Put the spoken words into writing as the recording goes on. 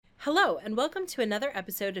Hello, and welcome to another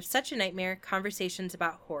episode of Such a Nightmare Conversations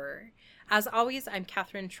about Horror. As always, I'm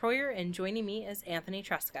Catherine Troyer, and joining me is Anthony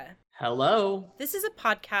Tresca. Hello. This is a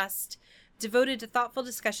podcast devoted to thoughtful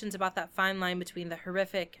discussions about that fine line between the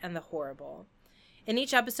horrific and the horrible. In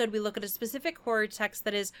each episode, we look at a specific horror text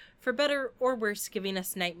that is, for better or worse, giving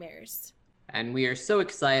us nightmares. And we are so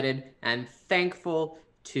excited and thankful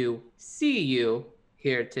to see you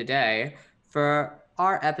here today for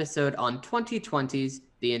our episode on 2020's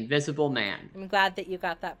The Invisible Man. I'm glad that you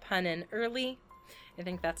got that pun in early. I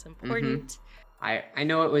think that's important. I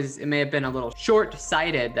know it may have been a little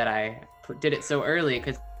short-sighted that I did it so early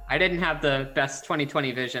because I didn't have the best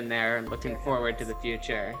 2020 vision there and looking forward to the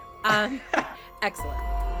future. Excellent.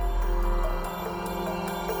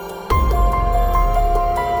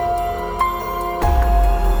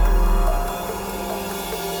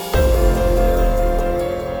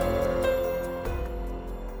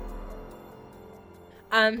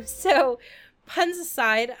 So puns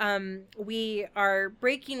aside, we are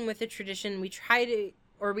breaking with the tradition. We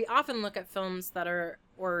often look at films that are,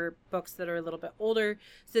 or books that are a little bit older,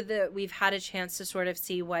 so that we've had a chance to sort of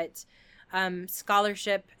see what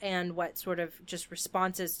scholarship and what sort of just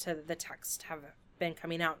responses to the text have been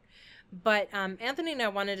coming out. But Anthony and I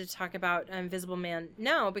wanted to talk about Invisible Man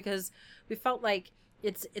now because we felt like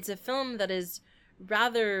it's a film that is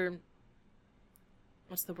rather,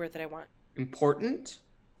 what's the word that I want? Important?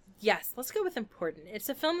 Yes, let's go with important. It's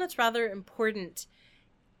a film that's rather important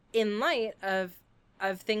in light of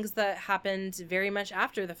things that happened very much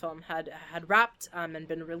after the film had wrapped and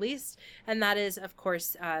been released, and that is, of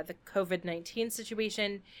course, the COVID-19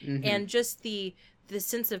 situation and just the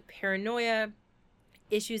sense of paranoia,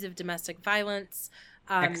 issues of domestic violence,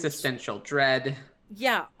 existential dread.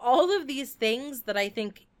 Yeah, all of these things that I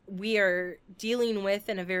think we are dealing with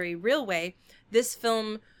in a very real way. This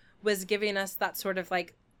film was giving us that sort of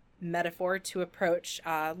like metaphor to approach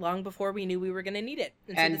long before we knew we were going to need it.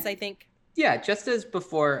 And so this, I think... Yeah, just as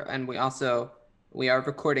before, and we are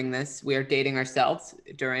recording this, we are dating ourselves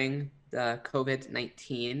during the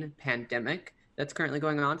COVID-19 pandemic that's currently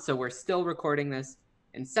going on. So we're still recording this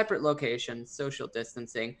in separate locations, social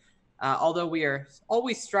distancing, although we are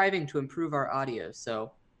always striving to improve our audio.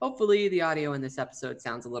 So hopefully the audio in this episode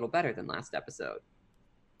sounds a little better than last episode.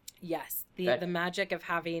 Yes, the magic of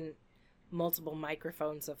having multiple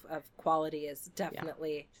microphones of quality is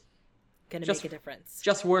definitely going to make a difference.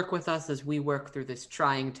 Just work with us as we work through this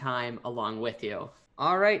trying time along with you.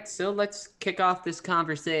 All right, so let's kick off this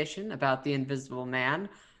conversation about The Invisible Man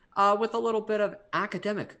with a little bit of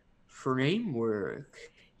academic framework.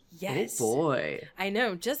 Yes. Oh boy. I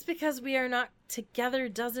know. Just because we are not together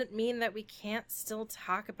doesn't mean that we can't still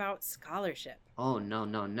talk about scholarship. Oh,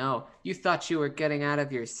 no. You thought you were getting out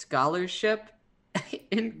of your scholarship?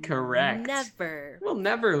 Incorrect. Never. We're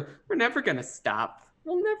never going to stop.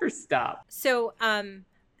 We'll never stop. So,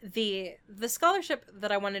 the scholarship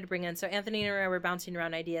that I wanted to bring in, so Anthony and I were bouncing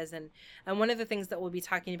around ideas, and one of the things that we'll be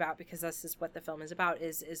talking about, because this is what the film is about,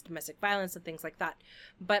 is domestic violence and things like that.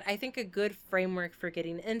 But I think a good framework for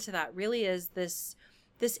getting into that really is this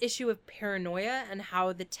issue of paranoia and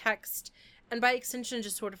how the text, and by extension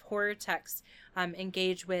just sort of horror texts,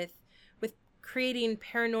 engage with creating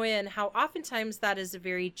paranoia, and how oftentimes that is a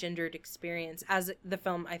very gendered experience, as the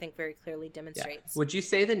film I think very clearly demonstrates. Yeah. Would you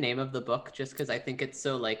say the name of the book, just because I think it's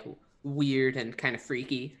so like weird and kind of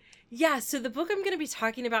freaky? Yeah, so the book I'm going to be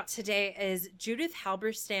talking about today is Judith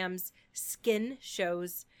Halberstam's Skin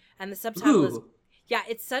Shows, and the subtitle is... Yeah,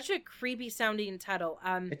 it's such a creepy sounding title.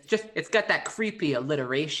 It's got that creepy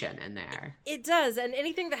alliteration in there. It does, and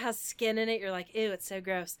anything that has skin in it, you're like, ew, it's so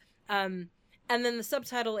gross. And then the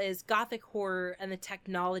subtitle is Gothic Horror and the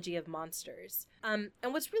Technology of Monsters. And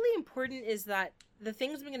what's really important is that the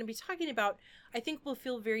things I'm going to be talking about, I think will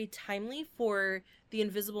feel very timely for The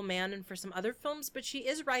Invisible Man and for some other films, but she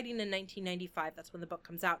is writing in 1995. That's when the book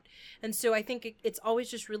comes out. And so I think it's always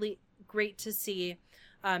just really great to see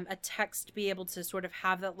a text be able to sort of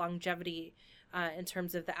have that longevity in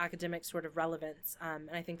terms of the academic sort of relevance. And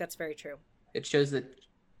I think that's very true. It shows that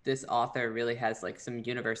this author really has like some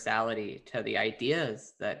universality to the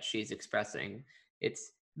ideas that she's expressing.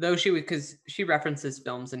 Because she references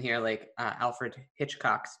films in here like Alfred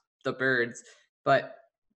Hitchcock's The Birds, but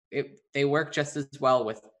they work just as well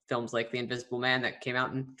with films like The Invisible Man that came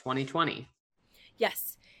out in 2020.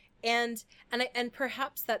 Yes, and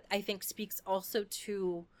perhaps that I think speaks also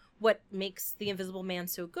to what makes The Invisible Man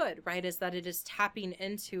so good, right, is that it is tapping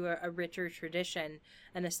into a richer tradition,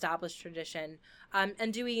 an established tradition,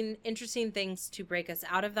 and doing interesting things to break us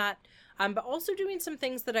out of that, but also doing some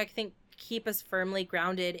things that I think keep us firmly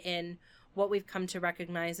grounded in what we've come to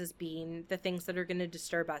recognize as being the things that are going to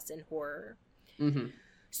disturb us in horror. Mm-hmm.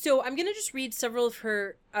 So I'm going to just read several of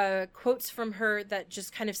her quotes from her that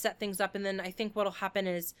just kind of set things up. And then I think what'll happen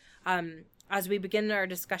is as we begin our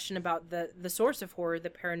discussion about the source of horror, the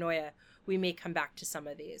paranoia, we may come back to some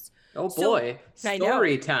of these. Oh boy,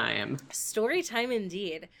 story time. Story time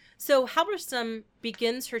indeed. So Halberstam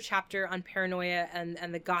begins her chapter on paranoia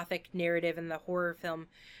and the Gothic narrative in the horror film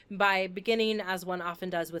by beginning, as one often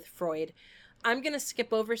does, with Freud. I'm going to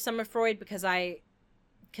skip over some of Freud because I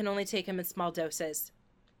can only take him in small doses.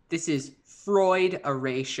 This is Freud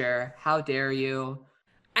erasure. How dare you?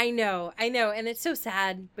 I know, and it's so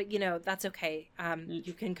sad, but that's okay.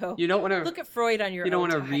 You can go. You don't want to look at Freud on your own. You don't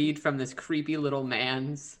want to read from this creepy little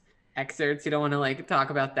man's excerpts. You don't want to like talk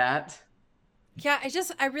about that. Yeah,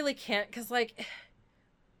 I really can't, because like,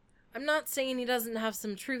 I'm not saying he doesn't have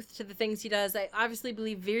some truth to the things he does. I obviously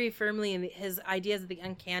believe very firmly in his ideas of the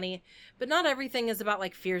uncanny, but not everything is about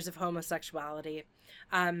like fears of homosexuality,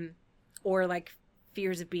 or like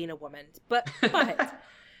fears of being a woman. But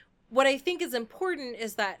what I think is important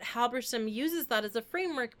is that Halberstam uses that as a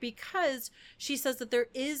framework because she says that there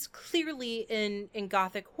is clearly in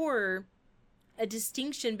Gothic horror a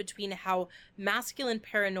distinction between how masculine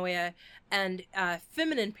paranoia and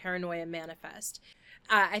feminine paranoia manifest.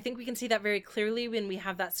 I think we can see that very clearly when we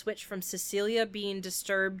have that switch from Cecilia being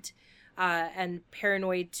disturbed and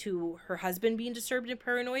paranoid to her husband being disturbed and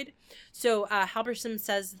paranoid. So Halberstam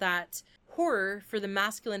says that horror for the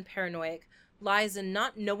masculine paranoiac lies in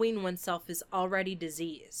not knowing oneself is already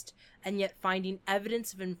diseased and yet finding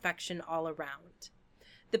evidence of infection all around.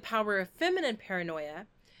 The power of feminine paranoia,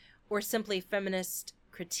 or simply feminist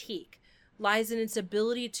critique, lies in its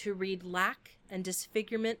ability to read lack and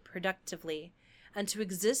disfigurement productively and to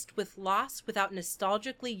exist with loss without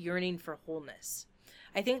nostalgically yearning for wholeness.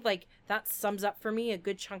 I think like that sums up for me a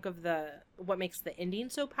good chunk of what makes the ending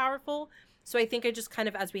so powerful. So I think I just kind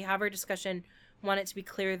of, as we have our discussion, want it to be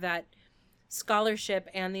clear that scholarship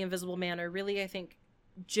and The Invisible Man are really, I think,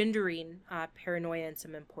 gendering paranoia in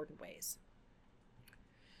some important ways.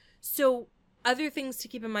 So other things to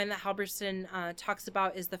keep in mind that Halberstam talks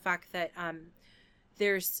about is the fact that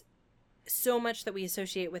there's so much that we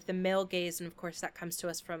associate with the male gaze, and of course that comes to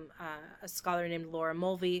us from a scholar named Laura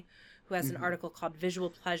Mulvey, who has an article called Visual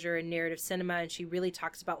Pleasure in Narrative Cinema, and she really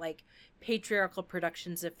talks about like patriarchal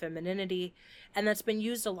productions of femininity, and that's been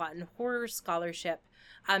used a lot in horror scholarship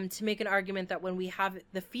to make an argument that when we have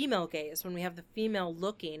the female gaze, when we have the female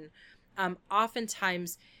looking,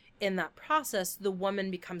 oftentimes in that process, the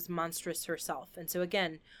woman becomes monstrous herself. And so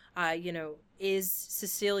again, is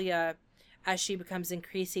Cecilia, as she becomes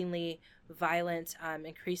increasingly violent,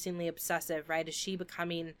 increasingly obsessive, right? Is she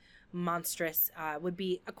becoming monstrous? Would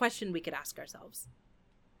be a question we could ask ourselves.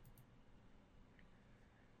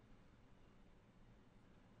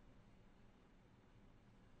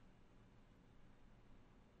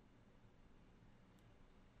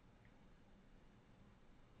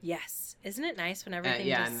 Yes. Isn't it nice when everything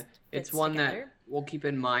just it's fits one together? That we'll keep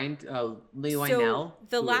in mind. Leigh Whannell, So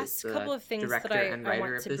the last couple of things that I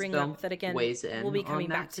want to bring up that again we'll be coming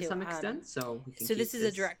back to some extent. So this is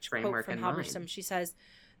a direct quote from Halberstam. She says,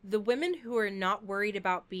 "The women who are not worried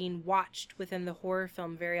about being watched within the horror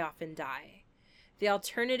film very often die. The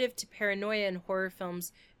alternative to paranoia in horror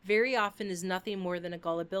films very often is nothing more than a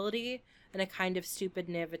gullibility and a kind of stupid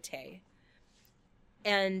naivete."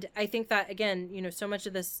 And I think that, again, so much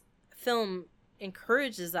of this film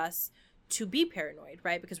encourages us to be paranoid,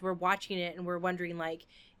 right? Because we're watching it and we're wondering, like,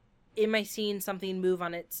 am I seeing something move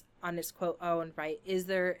on its quote own, right? Is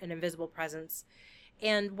there an invisible presence?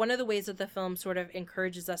 And one of the ways that the film sort of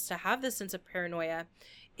encourages us to have this sense of paranoia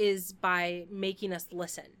is by making us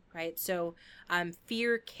listen, right? So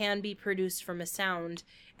fear can be produced from a sound,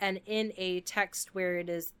 and in a text where it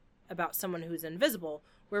is about someone who's invisible,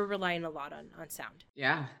 we're relying a lot on sound.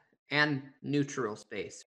 Yeah, and neutral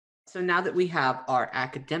space. So now that we have our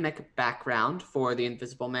academic background for The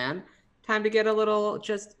Invisible Man, time to get a little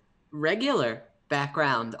just regular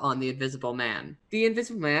background on The Invisible Man. The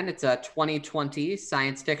Invisible Man, it's a 2020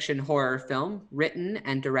 science fiction horror film written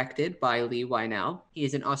and directed by Leigh Whannell. He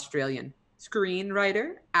is an Australian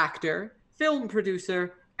screenwriter, actor, film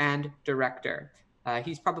producer, and director.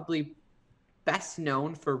 He's probably best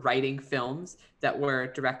known for writing films that were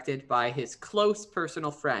directed by his close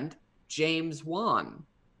personal friend, James Wan,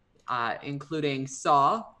 including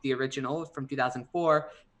Saw, the original from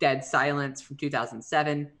 2004, Dead Silence from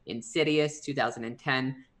 2007, Insidious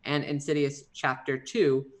 2010, and Insidious Chapter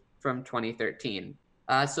 2 from 2013.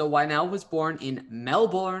 So Wynell was born in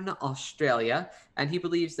Melbourne, Australia, and he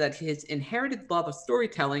believes that his inherited love of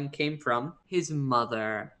storytelling came from his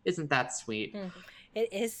mother. Isn't that sweet?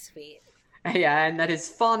 It is sweet. Yeah, and that his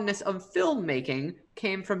fondness of filmmaking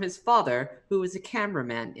came from his father, who was a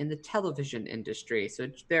cameraman in the television industry. So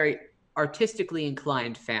it's very artistically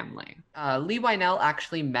inclined family. Lee Wynell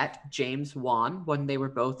actually met James Wan when they were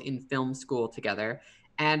both in film school together.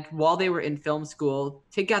 And while they were in film school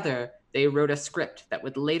together, they wrote a script that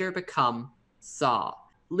would later become Saw.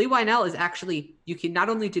 Lee Wynell is actually, you can not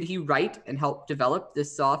only did he write and help develop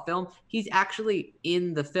this Saw film, he's actually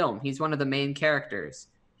in the film. He's one of the main characters.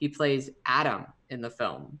 He plays Adam in the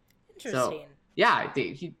film. Interesting. So yeah,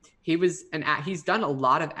 he was he's done a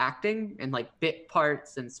lot of acting and like bit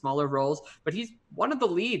parts and smaller roles, but he's one of the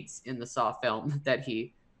leads in the Saw film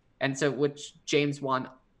which James Wan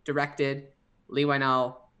directed, Lee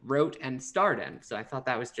Wynell wrote and starred in. So I thought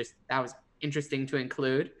that was interesting to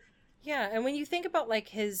include. Yeah, and when you think about like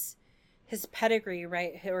his pedigree,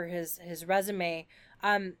 right, or his resume,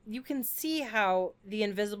 you can see how the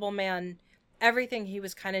Invisible Man, everything he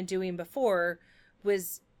was kind of doing before,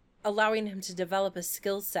 was allowing him to develop a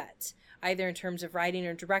skill set, either in terms of writing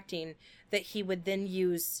or directing, that he would then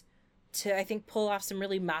use to, I think, pull off some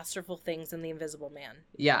really masterful things in The Invisible Man.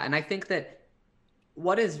 Yeah, and I think that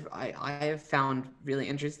I have found really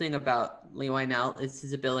interesting about Lee Wynell is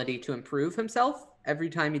his ability to improve himself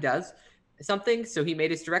every time he does something. So he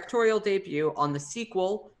made his directorial debut on the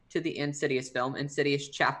sequel to the Insidious film, Insidious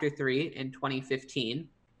Chapter 3 in 2015.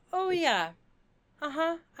 Oh, yeah.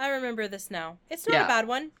 I remember this now. It's not a bad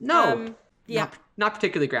one. No. Yeah. Not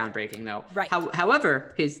particularly groundbreaking, though. Right.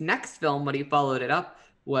 However, his next film, when he followed it up,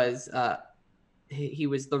 was he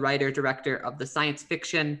was the writer-director of the science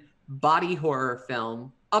fiction body horror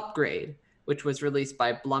film Upgrade, which was released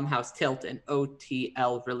by Blumhouse Tilt and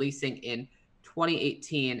OTL, releasing in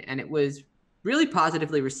 2018. And it was really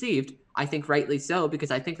positively received. I think rightly so,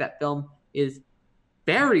 because I think that film is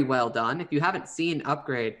very well done. If you haven't seen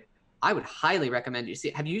Upgrade, I would highly recommend you see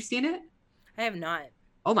it. Have you seen it? I have not.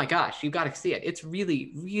 Oh my gosh, you got to see it. It's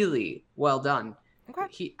really, really well done.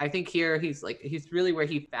 Okay. I think here he's really where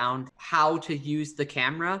he found how to use the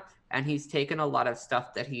camera, and he's taken a lot of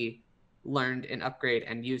stuff that he learned in Upgrade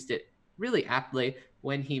and used it really aptly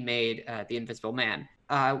when he made The Invisible Man.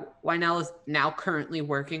 Wynell is now currently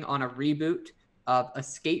working on a reboot of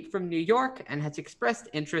Escape from New York and has expressed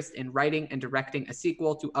interest in writing and directing a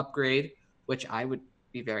sequel to Upgrade, which I would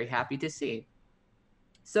be very happy to see.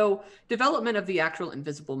 So development of the actual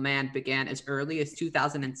Invisible Man began as early as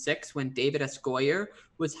 2006 when David S. Goyer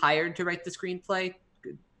was hired to write the screenplay.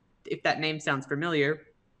 If that name sounds familiar,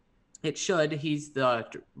 it should. He's the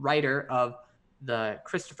writer of the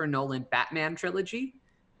Christopher Nolan Batman trilogy.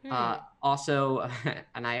 Also,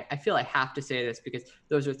 and I feel I have to say this because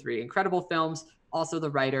those are three incredible films. Also the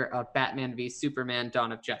writer of Batman v Superman: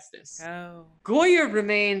 Dawn of Justice. Oh. Goyer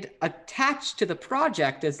remained attached to the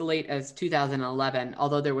project as late as 2011,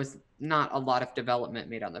 although there was not a lot of development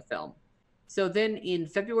made on the film. So then in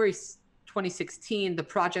February 2016, the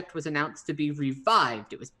project was announced to be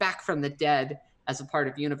revived. It was back from the dead as a part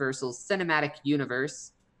of Universal's cinematic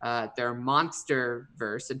universe, their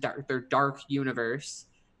MonsterVerse, their dark universe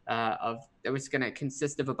that was going to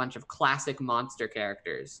consist of a bunch of classic monster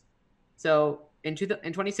characters. So in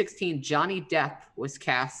 2016, Johnny Depp was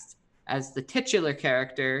cast as the titular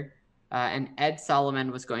character, and Ed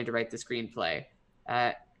Solomon was going to write the screenplay.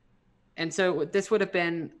 And so this would have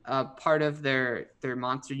been part of their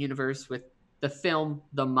monster universe with the film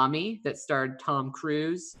The Mummy that starred Tom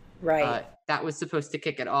Cruise. Right. That was supposed to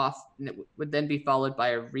kick it off, and it would then be followed by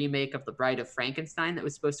a remake of The Bride of Frankenstein that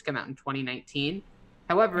was supposed to come out in 2019.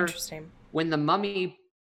 However, when The Mummy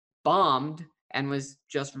bombed and was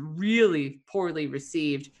just really poorly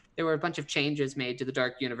received, there were a bunch of changes made to the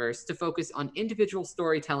Dark Universe to focus on individual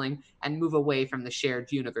storytelling and move away from the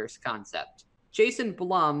shared universe concept. Jason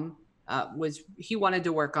Blum he wanted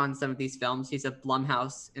to work on some of these films. He's a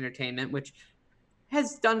Blumhouse Entertainment, which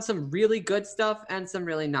has done some really good stuff and some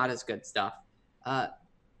really not as good stuff.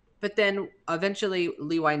 But then eventually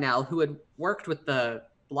Lee Wynell, who had worked with the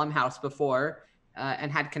Blumhouse before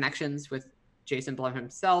and had connections with Jason Blum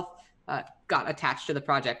himself, got attached to the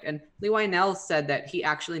project. And Lee Wynell said that he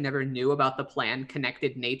actually never knew about the planned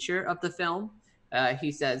connected nature of the film.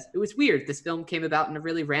 He says, "It was weird. This film came about in a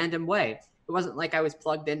really random way. It wasn't like I was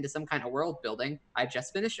plugged into some kind of world building. I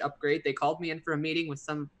just finished Upgrade. They called me in for a meeting with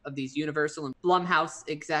some of these Universal and Blumhouse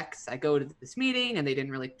execs. I go to this meeting and they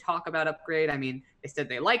didn't really talk about Upgrade. I mean, they said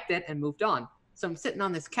they liked it and moved on. So I'm sitting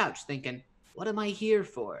on this couch thinking, what am I here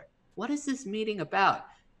for? What is this meeting about?"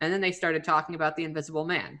 And then they started talking about The Invisible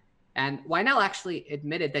Man. And Wynell actually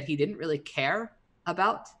admitted that he didn't really care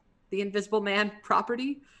about the Invisible Man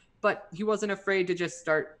property, but he wasn't afraid to just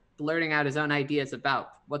start blurting out his own ideas about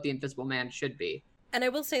what the Invisible Man should be. And I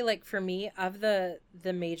will say, like, for me, of the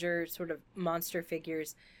major sort of monster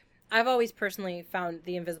figures, I've always personally found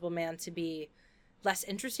the Invisible Man to be less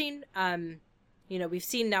interesting. You know, we've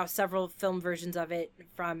seen now several film versions of it,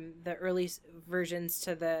 from the early versions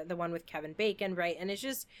to the one with Kevin Bacon, right? And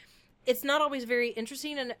it's not always very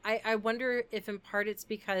interesting. And I wonder if in part it's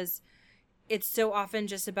because it's so often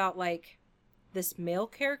just about, like, this male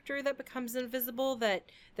character that becomes invisible, that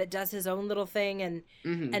does his own little thing, and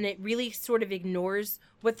it really sort of ignores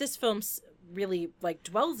what this film really, like,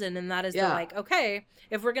 dwells in, and that is like, okay,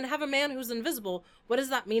 if we're gonna have a man who's invisible, what does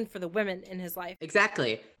that mean for the women in his life?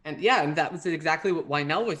 Exactly. And and that was exactly what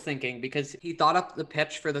Wynell was thinking, because he thought up the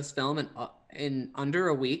pitch for this film in under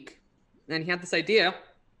a week, and he had this idea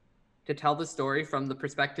to tell the story from the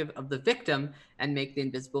perspective of the victim and make the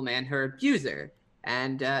Invisible Man her abuser.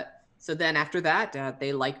 And so then after that,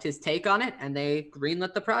 they liked his take on it, and they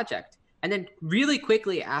greenlit the project. And then really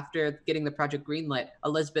quickly after getting the project greenlit,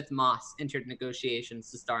 Elizabeth Moss entered negotiations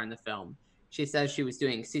to star in the film. She says she was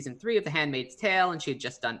doing season 3 of The Handmaid's Tale, and she had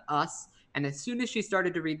just done Us. And as soon as she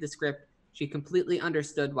started to read the script, she completely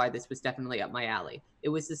understood why this was definitely up my alley. It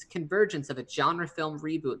was this convergence of a genre film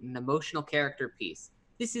reboot and an emotional character piece.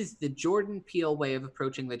 This is the Jordan Peele way of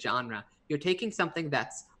approaching the genre. You're taking something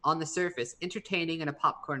that's, on the surface, entertaining and a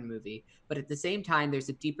popcorn movie, but at the same time, there's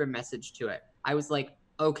a deeper message to it. I was like,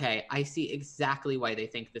 okay, I see exactly why they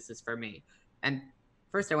think this is for me. And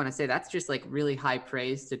first, I want to say that's just like really high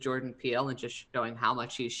praise to Jordan Peele, and just showing how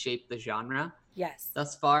much he's shaped the genre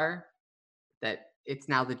thus far, that it's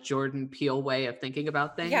now the Jordan Peele way of thinking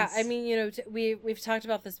about things. Yeah, I mean, you know, we've talked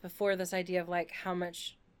about this before, this idea of, like, how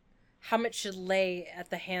much should lay at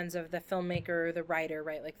the hands of the filmmaker or the writer,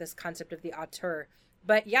 right? Like, this concept of the auteur.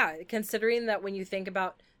 But yeah, considering that when you think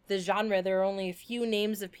about the genre, there are only a few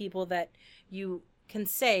names of people that you can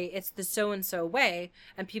say it's the so-and-so way,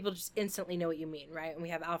 and people just instantly know what you mean, right? And we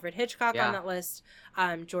have Alfred Hitchcock on that list.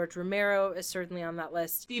 George Romero is certainly on that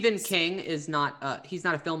list. Stephen King is not, he's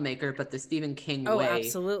not a filmmaker, but the Stephen King way,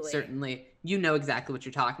 absolutely. Certainly, you know exactly what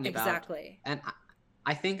you're talking about. Exactly. And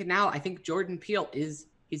I think Jordan Peele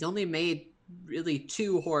he's only made really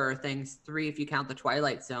 2 horror things, 3 if you count The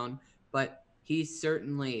Twilight Zone, but he's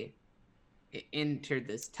certainly entered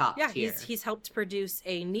this top tier. Yeah, he's helped produce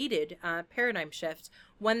a needed paradigm shift,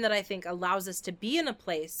 one that I think allows us to be in a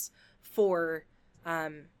place for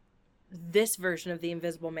this version of the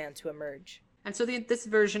Invisible Man to emerge. And so this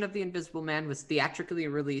version of the Invisible Man was theatrically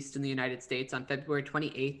released in the United States on February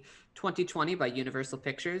 28th, 2020 by Universal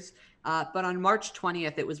Pictures. But on March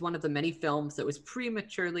 20th, it was one of the many films that was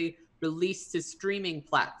prematurely released to streaming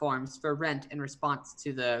platforms for rent in response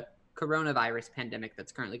to the coronavirus pandemic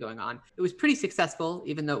that's currently going on. It was pretty successful,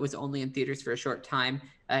 even though it was only in theaters for a short time.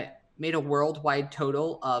 Made a worldwide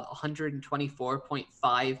total of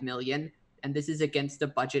 $124.5 million, and this is against a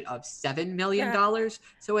budget of $7 million. Yeah.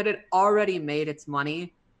 So it had already made its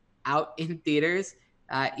money out in theaters,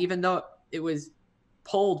 even though it was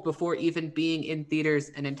pulled before even being in theaters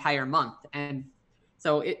an entire month. And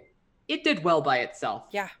so it did well by itself.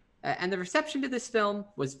 Yeah. And the reception to this film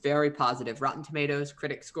was very positive. Rotten Tomatoes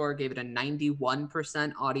critic score gave it a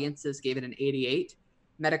 91%. Audiences gave it an 88.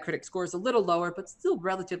 Metacritic score is a little lower, but still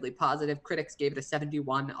relatively positive. Critics gave it a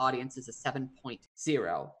 71. Audiences a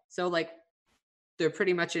 7.0. So, like, they're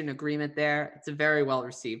pretty much in agreement there. It's a very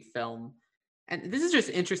well-received film. And this is just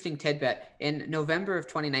an interesting tidbit. In November of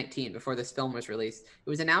 2019, before this film was released, it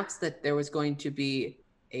was announced that there was going to be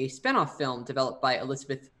a spinoff film developed by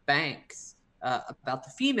Elizabeth Banks about the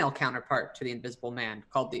female counterpart to the Invisible Man,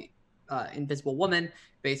 called The Invisible Woman,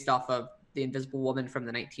 based off of the Invisible Woman from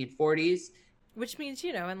the 1940s. Which means,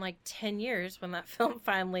 you know, in like 10 years, when that film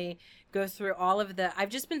finally goes through all of the...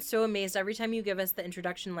 I've just been so amazed every time you give us the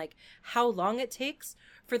introduction, like, how long it takes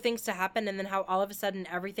for things to happen, and then how all of a sudden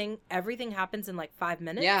everything happens in like 5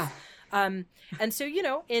 minutes. Yeah. And so, you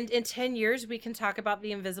know, in 10 years, we can talk about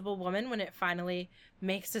The Invisible Woman when it finally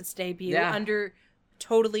makes its debut under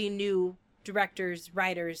totally new directors,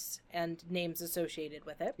 writers, and names associated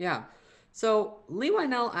with it. Yeah. So Leigh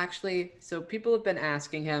Whannell actually, so people have been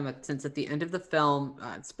asking him since at the end of the film,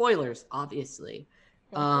 spoilers, obviously,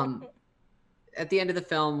 at the end of the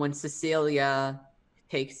film, when Cecilia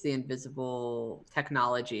takes the invisible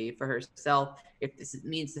technology for herself, if this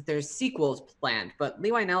means that there's sequels planned. But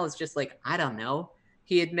Leigh Whannell is just like, I don't know.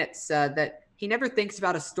 He admits that he never thinks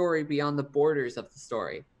about a story beyond the borders of the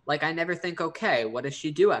story. Like, I never think, okay, what does she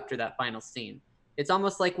do after that final scene? It's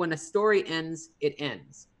almost like when a story ends, it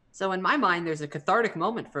ends. So in my mind, there's a cathartic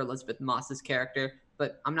moment for Elizabeth Moss's character,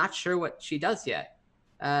 but I'm not sure what she does yet.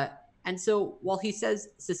 Uh, and so while he says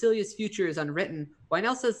Cecilia's future is unwritten,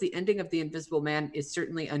 Wynell says the ending of The Invisible Man is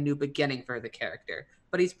certainly a new beginning for the character,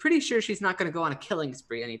 but he's pretty sure she's not going to go on a killing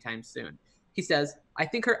spree anytime soon. He says, I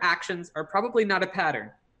think her actions are probably not a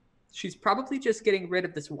pattern. She's probably just getting rid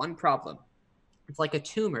of this one problem. It's like a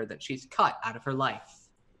tumor that she's cut out of her life.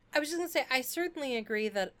 I was just going to say, I certainly agree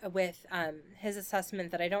that with his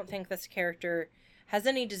assessment that I don't think this character has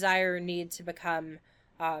any desire or need to become,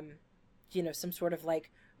 some sort of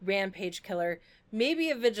like rampage killer. Maybe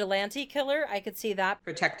a vigilante killer. I could see that.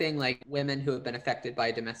 Protecting like women who have been affected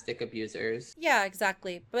by domestic abusers. Yeah,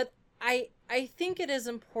 exactly. But I think it is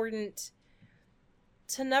important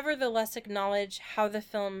to nevertheless acknowledge how the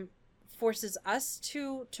film forces us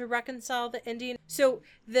to reconcile the ending. So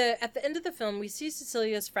at the end of the film, we see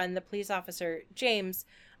Cecilia's friend, the police officer, James,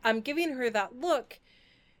 giving her that look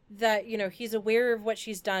that, he's aware of what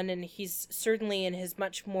she's done, and he's certainly in his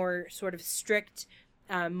much more sort of strict,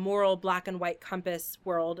 moral black and white compass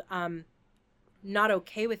world, not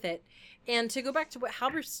okay with it. And to go back to what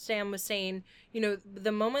Halberstam was saying,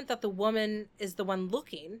 the moment that the woman is the one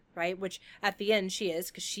looking, right, which at the end she is,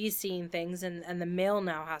 because she's seeing things, and the male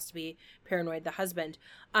now has to be paranoid, the husband,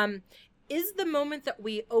 is the moment that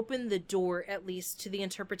we open the door, at least, to the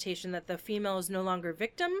interpretation that the female is no longer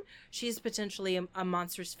victim. She's potentially a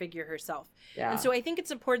monstrous figure herself. Yeah. And so I think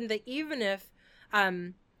it's important that even if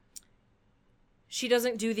she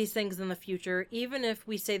doesn't do these things in the future, even if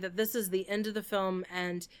we say that this is the end of the film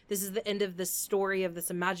and this is the end of this story of this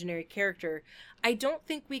imaginary character, I don't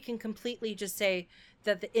think we can completely just say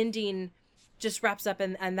that the ending just wraps up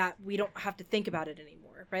and that we don't have to think about it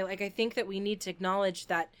anymore, right? Like, I think that we need to acknowledge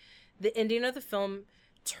that the ending of the film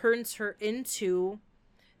turns her into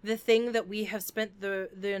the thing that we have spent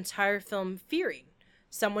the entire film fearing.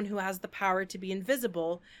 Someone who has the power to be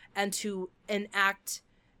invisible and to enact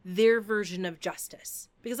their version of justice,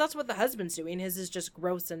 because that's what the husband's doing. His is just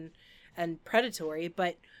gross and predatory,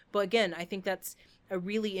 but again, I think that's a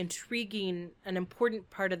really intriguing and important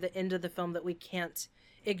part of the end of the film that we can't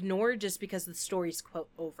ignore just because the story's quote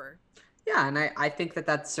over. Yeah, and I think that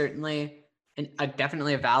that's certainly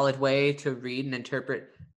definitely a valid way to read and interpret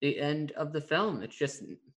the end of the film. It's just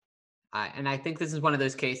and I think this is one of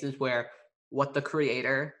those cases where what the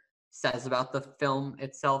creator says about the film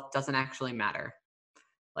itself doesn't actually matter.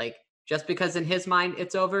 Like, just because in his mind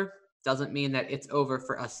it's over doesn't mean that it's over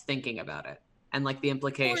for us thinking about it and like the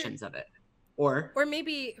implications of it. Or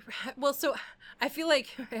maybe, well, so I feel like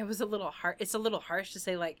it was a little hard. It's a little harsh to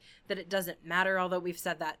say like that it doesn't matter, although we've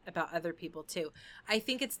said that about other people too. I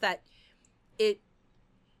think it's that it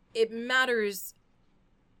matters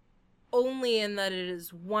only in that it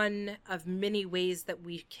is one of many ways that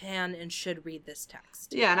we can and should read this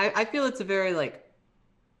text. Yeah, and I feel it's a very like,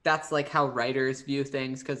 that's like how writers view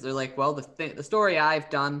things, because they're like, well, the story I've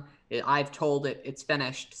done, I've told it, it's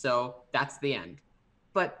finished, so that's the end.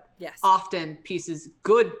 But yes, often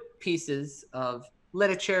good pieces of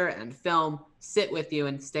literature and film sit with you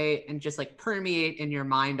and stay and just like permeate in your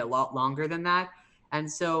mind a lot longer than that.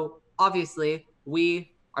 And so obviously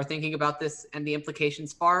we are thinking about this and the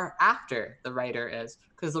implications far after the writer is,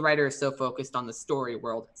 because the writer is so focused on the story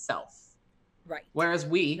world itself. Right. Whereas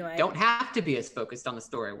we don't have to be as focused on the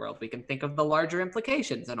story world. We can think of the larger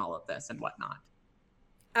implications in all of this and whatnot.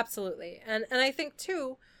 Absolutely. And I think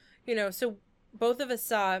too, so both of us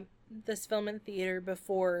saw this film in theater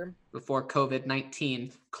before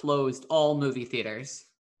COVID-19 closed all movie theaters.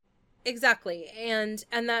 Exactly. And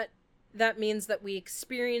that means that we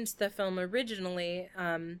experienced the film originally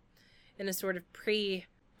in a sort of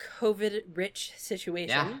pre-COVID rich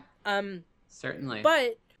situation. Yeah. Certainly.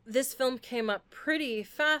 But this film came up pretty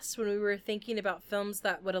fast when we were thinking about films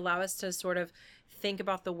that would allow us to sort of think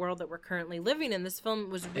about the world that we're currently living in. This film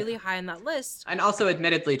was really high on that list. And also,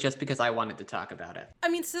 admittedly, just because I wanted to talk about it. I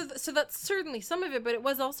mean, so that's certainly some of it, but it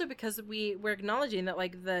was also because we were acknowledging that,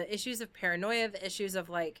 like, the issues of paranoia, the issues of,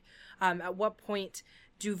 like, at what point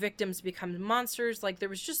do victims become monsters? Like, there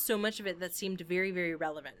was just so much of it that seemed very, very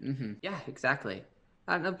relevant. Mm-hmm. Yeah, exactly.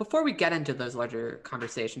 Before we get into those larger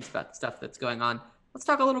conversations about stuff that's going on, let's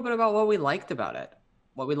talk a little bit about what we liked about it.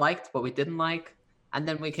 What we liked, what we didn't like, and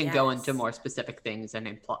then we can go into more specific things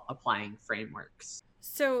and applying frameworks.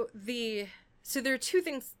 So there are two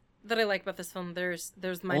things that I like about this film. There's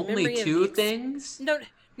my only memory of two things? No,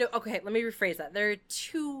 okay, let me rephrase that. There are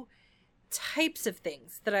two types of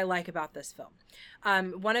things that I like about this film.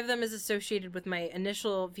 One of them is associated with my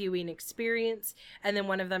initial viewing experience, and then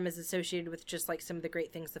one of them is associated with just like some of the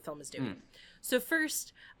great things the film is doing. So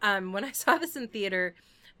first, when I saw this in theater,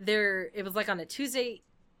 it was like on a Tuesday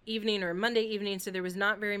evening or Monday evening, so there was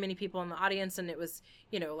not very many people in the audience, and it was,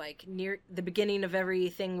 you know, like near the beginning of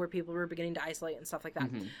everything where people were beginning to isolate and stuff like that.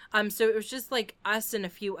 So it was just like us and a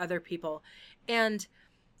few other people, and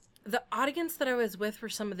the audience that I was with were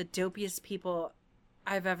some of the dopiest people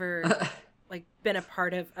I've ever like been a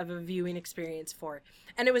part of a viewing experience for,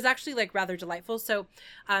 and it was actually like rather delightful. So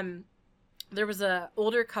there was a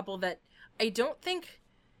older couple that I don't think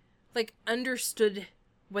like understood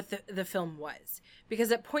what the film was, because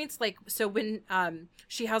at points, like, so when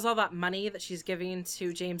she has all that money that she's giving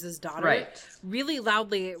to James's daughter, Right. really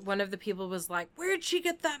loudly, one of the people was like, "Where'd she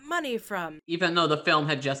get that money from?" Even though the film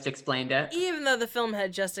had just explained it. Even though the film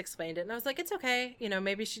had just explained it. And I was like, it's okay, you know,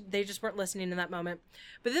 maybe they just weren't listening in that moment.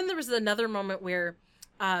 But then there was another moment where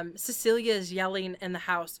Cecilia is yelling in the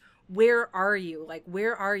house, "Where are you? Like,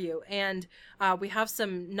 where are you?" And we have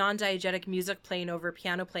some non-diegetic music playing over,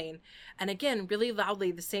 piano playing. And again, really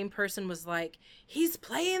loudly, the same person was like, "He's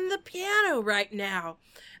playing the piano right now."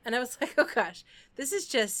 And I was like, oh gosh, this is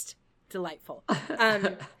just delightful.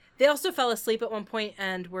 They also fell asleep at one point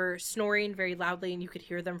and were snoring very loudly, and you could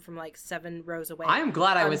hear them from like 7 rows away. I am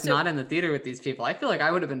glad I was not in the theater with these people. I feel like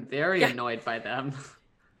I would have been very annoyed by them.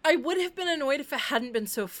 I would have been annoyed if it hadn't been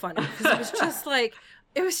so funny, because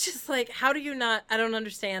it was just like, how do you not, I don't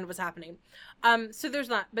understand what's happening. So there's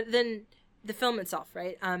not, but then the film itself,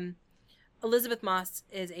 right? Elizabeth Moss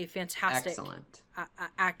is a fantastic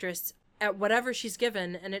actress at whatever she's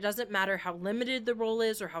given, and it doesn't matter how limited the role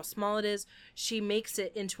is or how small it is, she makes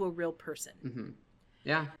it into a real person.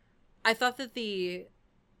 Yeah. I thought that the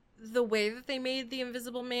way that they made the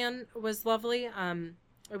Invisible Man was lovely.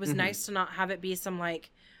 It was nice to not have it be some like,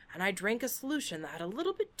 and I drank a solution that had a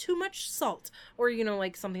little bit too much salt, or, you know,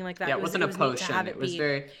 like something like that. Yeah, it wasn't a potion.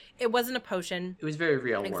 It wasn't a potion. It was very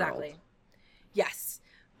real Exactly. world. Yes.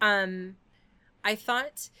 I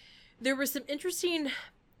thought there were some interesting,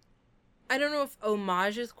 I don't know if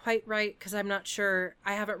homage is quite right, because I'm not sure.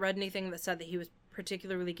 I haven't read anything that said that he was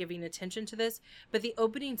particularly giving attention to this, but the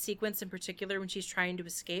opening sequence in particular, when she's trying to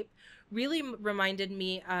escape, really reminded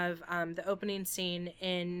me of the opening scene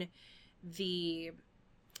in the,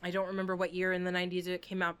 I don't remember what year in the 90s it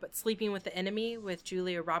came out, but Sleeping with the Enemy with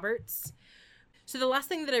Julia Roberts. So the last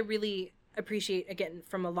thing that I really appreciate, again,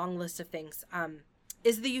 from a long list of things,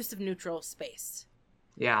 is the use of neutral space.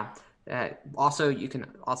 Yeah. Also, you can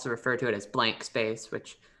also refer to it as blank space,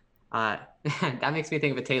 which that makes me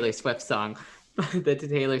think of a Taylor Swift song. The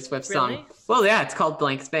Taylor Swift song. Well, yeah, it's called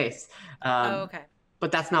Blank Space. Okay.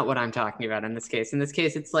 But that's not what I'm talking about in this case. In this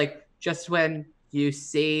case, it's like just when you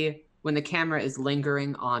see, when the camera is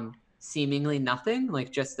lingering on seemingly nothing,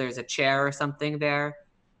 like just there's a chair or something there,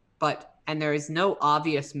 and there is no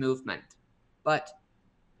obvious movement, but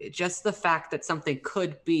just the fact that something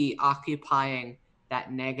could be occupying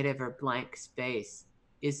that negative or blank space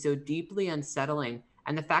is so deeply unsettling.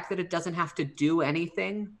 And the fact that it doesn't have to do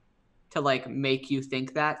anything to like make you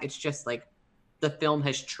think that, it's just like the film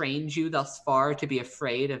has trained you thus far to be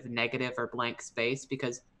afraid of negative or blank space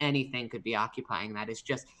because anything could be occupying that. Is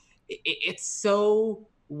just, it's so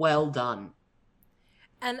well done.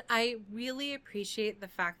 And I really appreciate the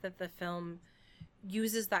fact that the film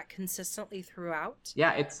uses that consistently throughout.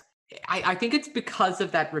 Yeah, I think it's because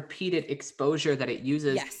of that repeated exposure that it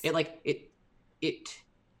uses. Yes.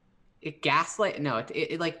 It gaslight. No,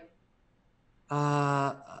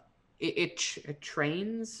 it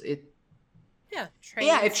trains it. Yeah.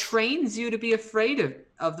 Yeah, it trains you to be afraid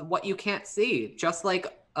of what you can't see, just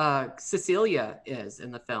like Cecilia is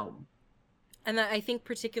in the film. And I think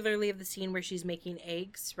particularly of the scene where she's making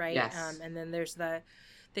eggs, right? Yes. And then there's the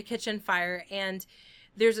kitchen fire, and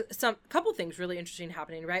there's a couple things really interesting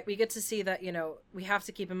happening, right? We get to see that, you know, we have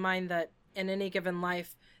to keep in mind that in any given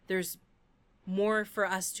life, there's more for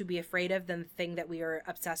us to be afraid of than the thing that we are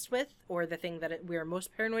obsessed with or the thing that we are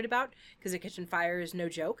most paranoid about, because a kitchen fire is no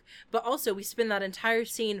joke. But also we spend that entire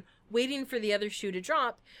scene waiting for the other shoe to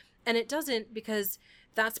drop, and it doesn't, because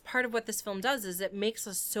that's part of what this film does, is it makes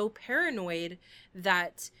us so paranoid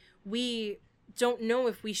that we don't know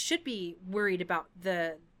if we should be worried about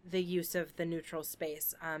the use of the neutral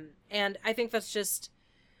space. And I think that's just,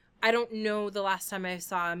 I don't know the last time I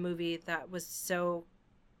saw a movie that was so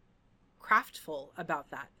craftful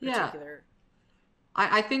about that particular. Yeah.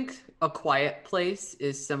 I think A Quiet Place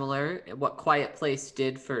is similar. What Quiet Place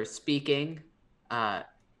did for speaking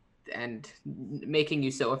and making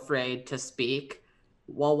you so afraid to speak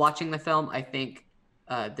while watching the film, I think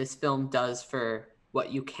this film does for what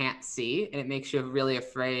you can't see, and it makes you really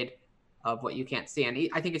afraid of what you can't see. And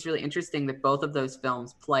I think it's really interesting that both of those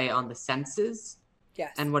films play on the senses.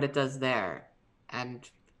 Yes. And what it does there, and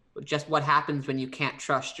just what happens when you can't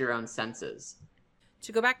trust your own senses.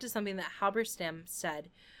 to go back to something that Halberstam said,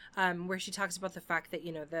 where she talks about the fact that,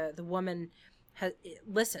 you know, the woman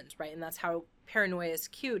listens, right? And that's how paranoia is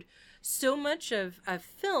cued. So much of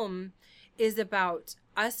film is about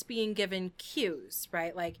us being given cues,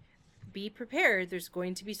 right? Like, be prepared. There's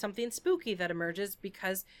going to be something spooky that emerges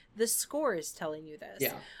because the score is telling you this.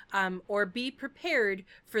 Yeah. Or be prepared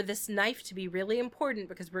for this knife to be really important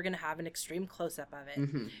because we're going to have an extreme close-up of it.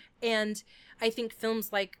 Mm-hmm. And I think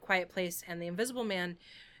films like Quiet Place and The Invisible Man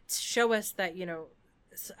show us that, you know,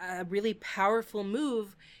 a really powerful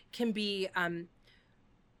move can be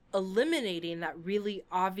eliminating that really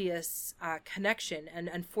obvious connection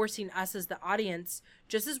and forcing us as the audience,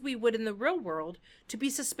 just as we would in the real world, to be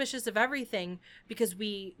suspicious of everything because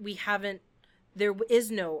we haven't, there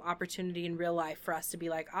is no opportunity in real life for us to be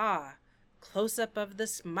like, close up of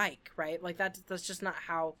this mic, right? Like that's just not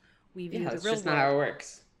how we view the real world. It's just not how it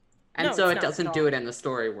works. And No, so it's it not doesn't at do all. it in the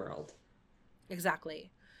story world.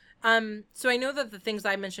 Exactly. So I know that the things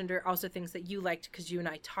I mentioned are also things that you liked because you and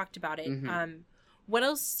I talked about it. Mm-hmm. What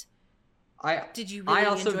else did you really I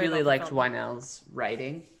also enjoy really about liked the film? Wynell's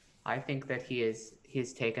writing. I think that he's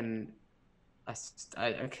taken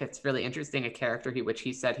it's really interesting, a character which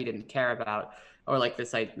he said he didn't care about, or like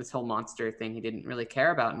this whole monster thing he didn't really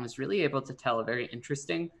care about, and was really able to tell a very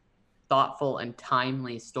interesting, thoughtful, and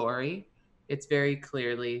timely story. It's very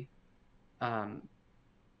clearly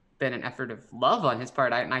been an effort of love on his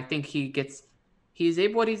part, and I think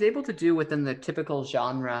what he's able to do within the typical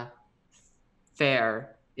genre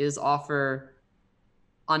fare is offer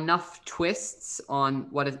enough twists on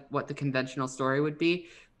what the conventional story would be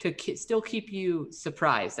to still keep you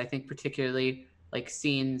surprised. I think particularly like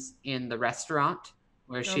scenes in the restaurant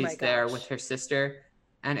where she's there with her sister,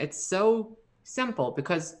 and it's so simple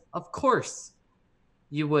because of course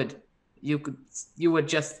you would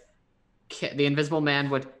just the Invisible Man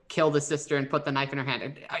would kill the sister and put the knife in her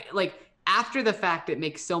hand. Like after the fact, it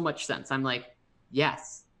makes so much sense. I'm like,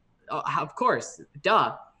 yes, of course,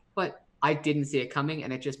 duh. But I didn't see it coming,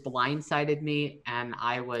 and it just blindsided me. And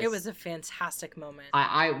it was a fantastic moment.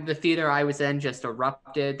 The theater I was in just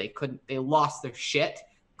erupted. They lost their shit.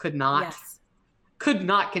 Could not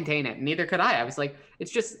contain it. Neither could I. I was like,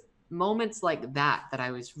 it's just moments like that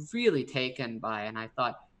I was really taken by. And I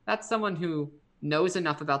thought, that's someone who knows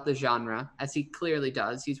enough about the genre, as he clearly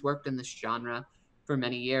does. He's worked in this genre for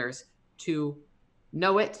many years, to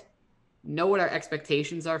know what our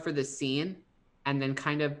expectations are for this scene, and then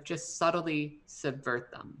kind of just subtly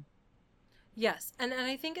subvert them. Yes, and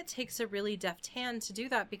I think it takes a really deft hand to do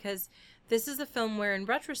that, because this is a film where, in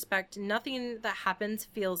retrospect, nothing that happens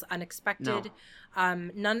feels unexpected.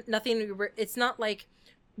 No. Nothing. It's not like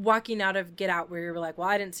walking out of Get Out where you're like, well,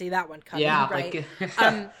 I didn't see that one coming, right?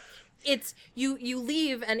 It's you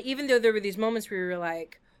leave, and even though there were these moments where you're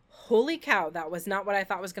like, holy cow, that was not what I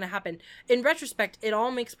thought was going to happen. In retrospect, it all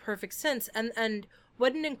makes perfect sense, and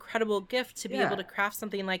what an incredible gift to be able to craft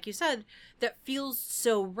something, like you said, that feels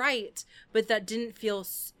so right, but that didn't feel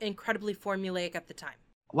incredibly formulaic at the time.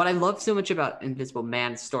 What I love so much about Invisible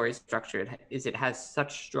Man's story structure is it has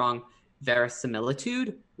such strong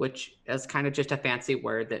verisimilitude, which is kind of just a fancy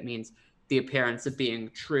word that means the appearance of being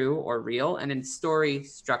true or real. And in story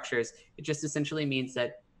structures, it just essentially means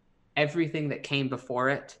that everything that came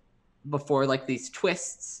before like these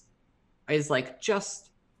twists, is like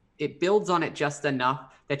it builds on it just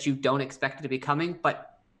enough that you don't expect it to be coming.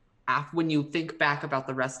 But when you think back about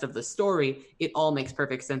the rest of the story, it all makes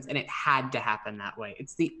perfect sense, and it had to happen that way.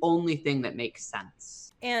 It's the only thing that makes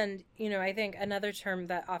sense. And, I think another term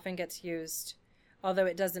that often gets used, although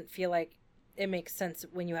it doesn't feel like it makes sense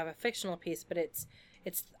when you have a fictional piece, but it's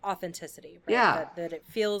authenticity, right? Yeah. That it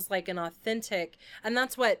feels like an authentic, and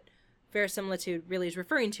that's what verisimilitude really is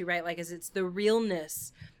referring to, right? Like, it's the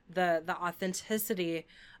realness, the authenticity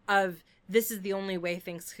of, this is the only way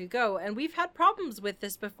things could go. And we've had problems with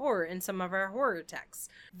this before in some of our horror texts.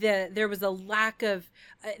 There was a lack of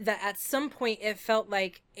that. At some point it felt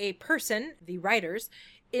like a person, the writers,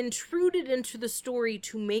 intruded into the story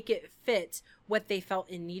to make it fit what they felt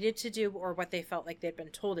it needed to do, or what they felt like they'd been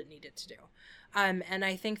told it needed to do. And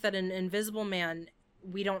I think that in Invisible Man,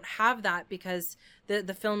 we don't have that, because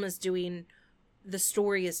the film is doing, the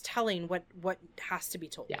story is telling what has to be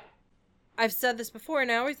told. Yeah. I've said this before, and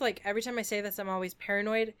I always, like, every time I say this, I'm always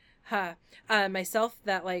paranoid myself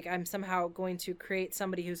that, like, I'm somehow going to create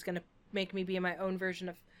somebody who's going to make me be my own version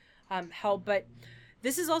of hell. But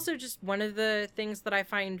this is also just one of the things that I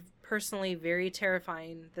find personally very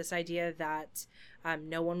terrifying, this idea that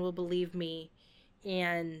no one will believe me,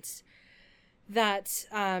 and that,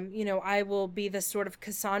 I will be this sort of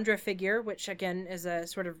Cassandra figure, which, again, is a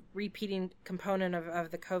sort of repeating component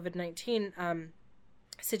of the COVID-19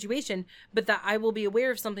 situation, but that I will be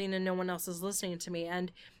aware of something and no one else is listening to me.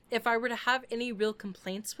 And if I were to have any real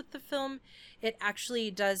complaints with the film, it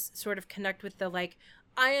actually does sort of connect with the, like,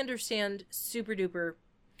 I understand super duper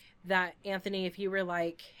that, Anthony, if you were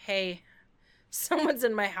like, hey, someone's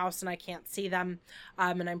in my house and I can't see them,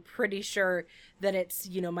 and I'm pretty sure that it's,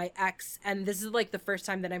 you know, my ex, and this is like the first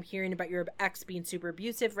time that I'm hearing about your ex being super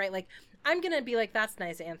abusive, right? Like, I'm gonna be like, that's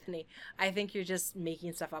nice, Anthony. I think you're just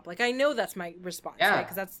making stuff up. Like, I know that's my response, right?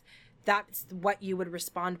 Because that's what you would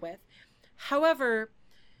respond with. However,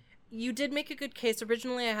 you did make a good case.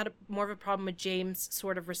 Originally, I had more of a problem with James'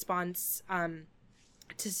 sort of response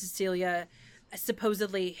to Cecilia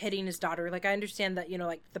supposedly hitting his daughter. Like, I understand that, you know,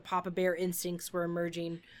 like the Papa Bear instincts were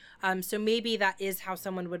emerging. So maybe that is how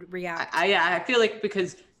someone would react. I feel like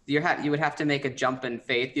because you would have to make a jump in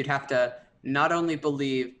faith. You'd have to not only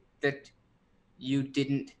believe that you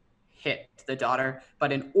didn't hit the daughter,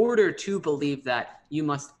 but in order to believe that, you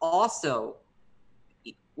must also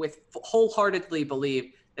wholeheartedly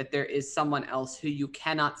believe that there is someone else who you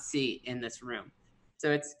cannot see in this room.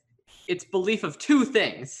 So it's belief of two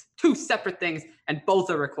separate things, and both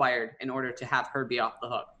are required in order to have her be off the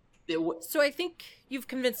hook. So I think you've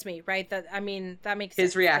convinced me, right? That, I mean, that makes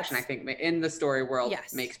his sense. reaction, I think, in the story world,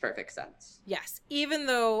 yes, makes perfect sense. Yes. Even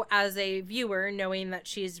though, as a viewer, knowing that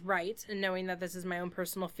she's right and knowing that this is my own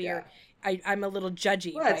personal fear, I'm a little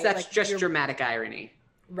judgy. Well, right? That's like, just dramatic irony.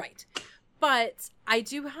 Right. But I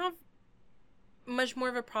do have much more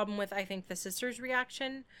of a problem with, I think, the sister's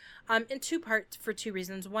reaction, in two parts, for two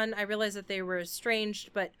reasons. One, I realized that they were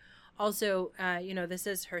estranged, but also, you know, this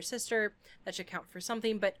is her sister. That should count for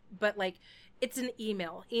something. But like, it's an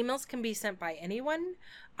email. Emails can be sent by anyone.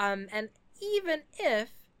 And even if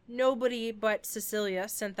nobody but Cecilia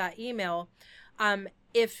sent that email,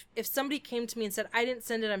 if somebody came to me and said, I didn't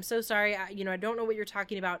send it, I'm so sorry, I don't know what you're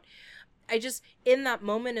talking about. I just, in that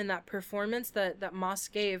moment, in that performance that Moss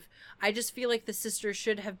gave, I just feel like the sister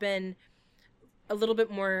should have been a little bit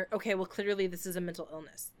more, okay, well, clearly this is a mental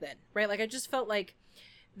illness then, right? Like, I just felt like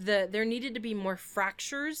there needed to be more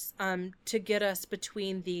fractures to get us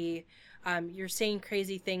between the, you're saying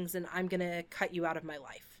crazy things and I'm going to cut you out of my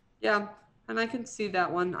life. Yeah, and I can see that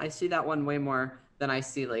one. I see that one way more than I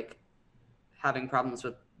see, like, having problems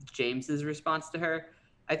with James's response to her.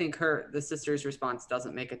 I think the sister's response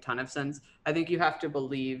doesn't make a ton of sense. I think you have to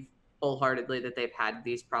believe wholeheartedly that they've had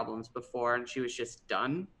these problems before and she was just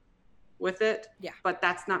done with it. Yeah. But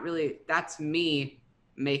that's me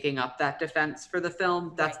making up that defense for the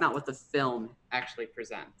film. That's not what the film actually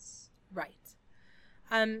presents. Right.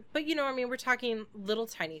 But, you know, I mean, we're talking little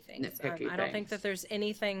tiny things. I don't think that there's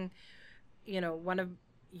anything, you know, one of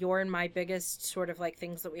your and my biggest sort of like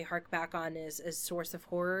things that we hark back on is source of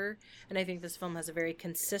horror, and I think this film has a very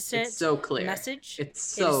consistent message. It's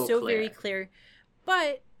so very clear.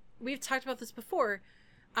 But we've talked about this before.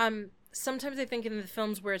 Sometimes I think in the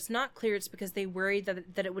films where it's not clear, it's because they worried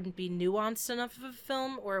that it wouldn't be nuanced enough of a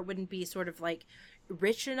film, or it wouldn't be sort of like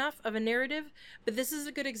rich enough of a narrative. But this is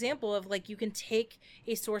a good example of, like, you can take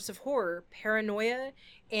a source of horror, paranoia,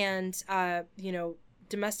 and you know,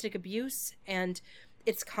 domestic abuse, and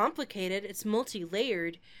it's complicated, it's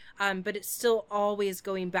multi-layered, but it's still always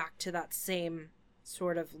going back to that same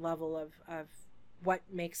sort of level of what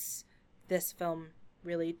makes this film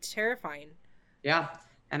really terrifying. Yeah,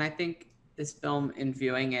 and I think this film, in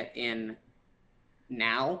viewing it in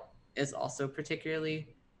now, is also particularly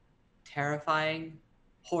terrifying,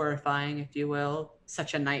 horrifying, if you will,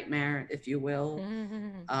 such a nightmare, if you will,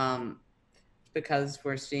 because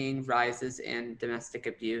we're seeing rises in domestic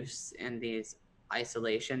abuse in these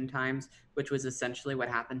isolation times, which was essentially what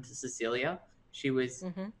happened to Cecilia. She was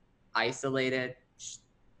isolated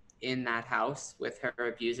in that house with her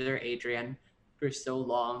abuser, Adrian, for so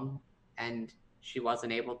long, and she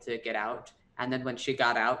wasn't able to get out. And then when she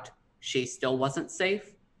got out, she still wasn't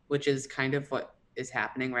safe, which is kind of what is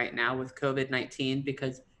happening right now with COVID-19,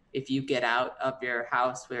 because if you get out of your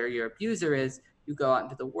house where your abuser is, you go out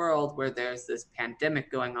into the world where there's this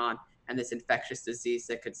pandemic going on and this infectious disease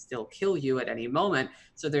that could still kill you at any moment.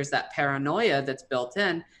 So there's that paranoia that's built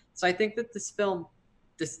in. So I think that this film,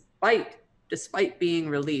 despite being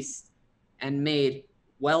released and made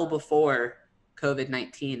well before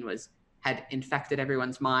COVID-19 had infected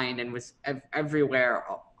everyone's mind and was everywhere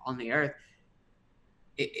on the earth,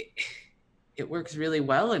 it works really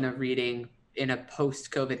well in a reading in a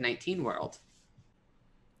post-COVID-19 world.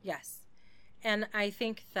 Yes. And I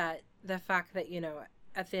think that the fact that, you know,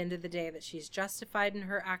 at the end of the day, that she's justified in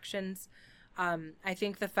her actions. I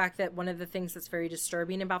think the fact that one of the things that's very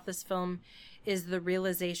disturbing about this film is the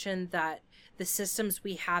realization that the systems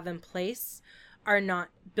we have in place are not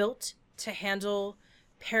built to handle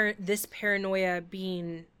this paranoia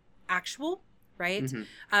being actual, right?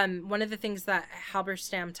 Mm-hmm. One of the things that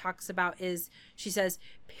Halberstam talks about is, she says,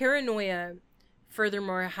 paranoia,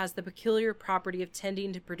 furthermore, has the peculiar property of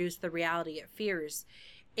tending to produce the reality it fears.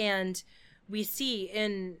 And we see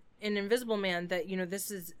in Invisible Man that, you know,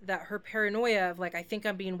 this is that her paranoia of like, I think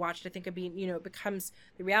I'm being watched, I think I'm being, you know, it becomes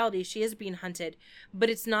the reality. She is being hunted, but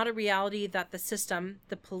it's not a reality that the system,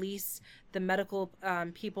 the police, the medical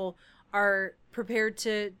people are prepared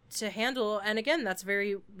to handle. And again, that's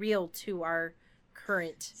very real to our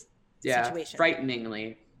current situation.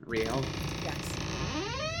 Frighteningly real. Yes.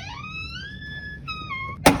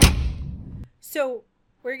 So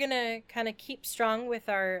we're going to kind of keep strong with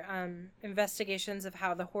our investigations of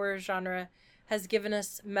how the horror genre has given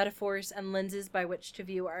us metaphors and lenses by which to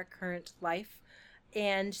view our current life.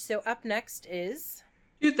 And so up next is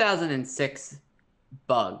 2006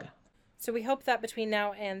 Bug. So we hope that between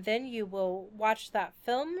now and then you will watch that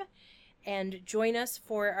film and join us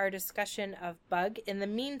for our discussion of Bug. In the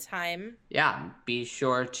meantime, be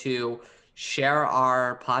sure to share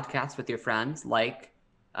our podcast with your friends, like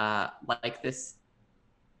this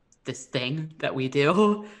thing that we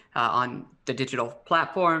do on the digital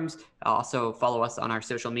platforms. Also follow us on our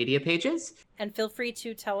social media pages. And feel free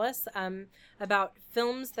to tell us about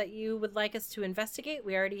films that you would like us to investigate.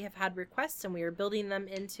 We already have had requests and we are building them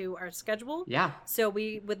into our schedule. Yeah. So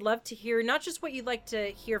we would love to hear not just what you'd like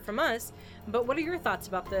to hear from us, but what are your thoughts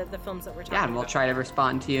about the films that we're talking about? Yeah, and we'll try to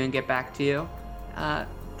respond to you and get back to you.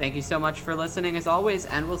 Thank you so much for listening as always,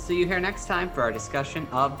 and we'll see you here next time for our discussion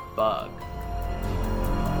of Bug.